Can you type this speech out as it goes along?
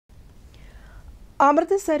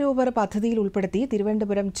അമൃത് സരോവർ പദ്ധതിയിൽ ഉൾപ്പെടുത്തി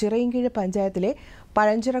തിരുവനന്തപുരം ചിറയിൻകീഴ് പഞ്ചായത്തിലെ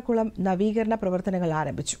പഴഞ്ചിറക്കുളം നവീകരണ പ്രവർത്തനങ്ങൾ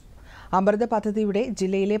ആരംഭിച്ചു. അമൃത് പദ്ധതിയുടെ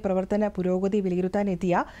ജില്ലയിലെ പ്രവർത്തന പുരോഗതി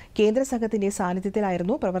വിലയിരുത്താനെത്തിയ കേന്ദ്ര സംഘത്തിന്റെ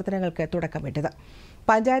സാന്നിധ്യത്തിലായിരുന്നു പ്രവർത്തനങ്ങൾക്ക് തുടക്കമിട്ടത്.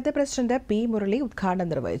 പഞ്ചായത്ത് പ്രസിഡന്റ് പി മുരളി ഉദ്ഘാടനം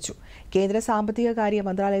നിർവഹിച്ചു. കേന്ദ്ര സാമ്പത്തികകാര്യ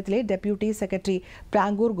മന്ത്രാലയത്തിലെ deputy secretary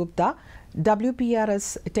പ്രാങ്കൂർ Gupta, WPRS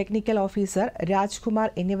technical officer Rajkumar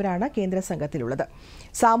എന്നിവരാണ് കേന്ദ്ര സംഘത്തിലുള്ളത്.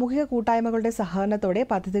 സാമൂഹിക കൂട്ടായ്മകളുടെ സഹകരണത്തോടെ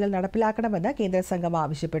പദ്ധതികൾ നടപ്പിലാക്കണമെന്ന് കേന്ദ്ര സംഘം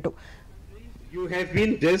ആവശ്യപ്പെട്ടു. You have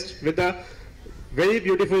been blessed with a very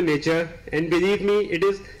beautiful nature, and believe me, it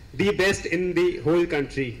is the best in the whole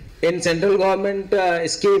country. In central government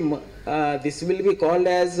scheme, this will be called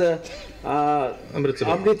as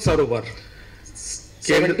Amrit Sarovar.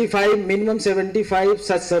 75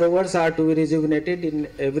 such sarovars are to be rejuvenated in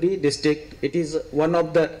every district. It is one of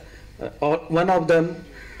them,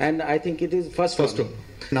 and I think it is first one.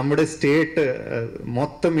 നമ്മുടെ state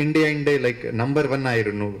മൊത്തം ഇന്ത്യയുടെ number 1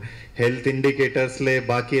 ആയിരുന്നു. Health ഇൻഡിക്കേറ്റേഴ്സിലെ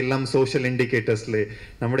ബാക്കിയെല്ലാം social ഇൻഡിക്കേറ്റേഴ്സിലെ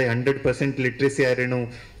നമ്മുടെ 100% literacy ആയിരുന്നു.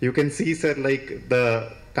 You can see sir the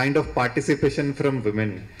kind of participation from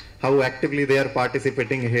women, how actively they are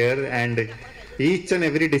participating here, and each and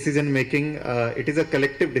every decision making, it is A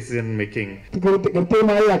collective decision making.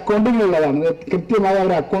 കൃത്യമായി accounting ഉള്ളതാണ്. കൃത്യമായി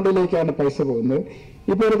അവരുടെ അക്കൗണ്ടിലേക്കാണ് പൈസ പോകുന്നത്.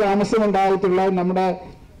 ഇപ്പോൾ ഒരു താമസം ഉണ്ടായിട്ടുള്ള നമ്മുടെ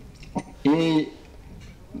ഈ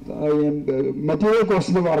മെറ്റീരിയൽ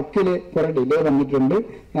കോസ്റ്റിന്റെ വർക്കിൽ കുറെ ഡിലേ വന്നിട്ടുണ്ട്.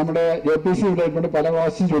 നമ്മുടെ APC ഡിപ്പാർട്ട്മെന്റ് പല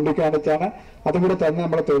പ്രാവശ്യം ചൂണ്ടിക്കാണിച്ചാണ്. അതുകൂടെ തന്നെ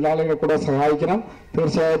നമ്മുടെ തൊഴിലാളികളെ കൂടെ സഹായിക്കണം.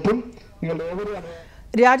 തീർച്ചയായിട്ടും നിങ്ങളുടെ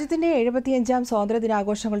രാജ്യത്തിന്റെ 75ാം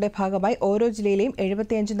സ്വാതന്ത്ര്യദിനാഘോഷങ്ങളുടെ ഭാഗമായി ഓരോ ജില്ലയിലെയും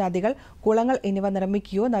 75 നദികൾ, കുളങ്ങൾ എന്നിവ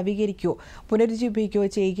നിർമ്മിക്കുകയോ നവീകരിക്കുകയോ പുനരുജ്ജീവിപ്പിക്കുകയോ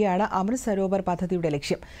ചെയ്യുകയാണ് അമൃത് സരോവർ പദ്ധതിയുടെ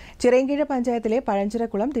ലക്ഷ്യം. ചിറയിൻകീഴ് പഞ്ചായത്തിലെ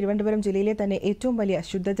പഴഞ്ചിറക്കുളം തിരുവനന്തപുരം ജില്ലയിലെ തന്നെ ഏറ്റവും വലിയ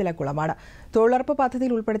ശുദ്ധജല കുളമാണ്. തൊഴിലുറപ്പ്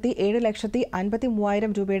പദ്ധതിയിൽ ഉൾപ്പെടുത്തി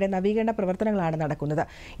 7,53,000 രൂപയുടെ നവീകരണ പ്രവർത്തനങ്ങളാണ് നടക്കുന്നത്.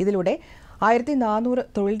 ഇതിലൂടെ 1,400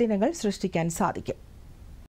 തൊഴിൽ ദിനങ്ങൾ സൃഷ്ടിക്കാൻ സാധിക്കും.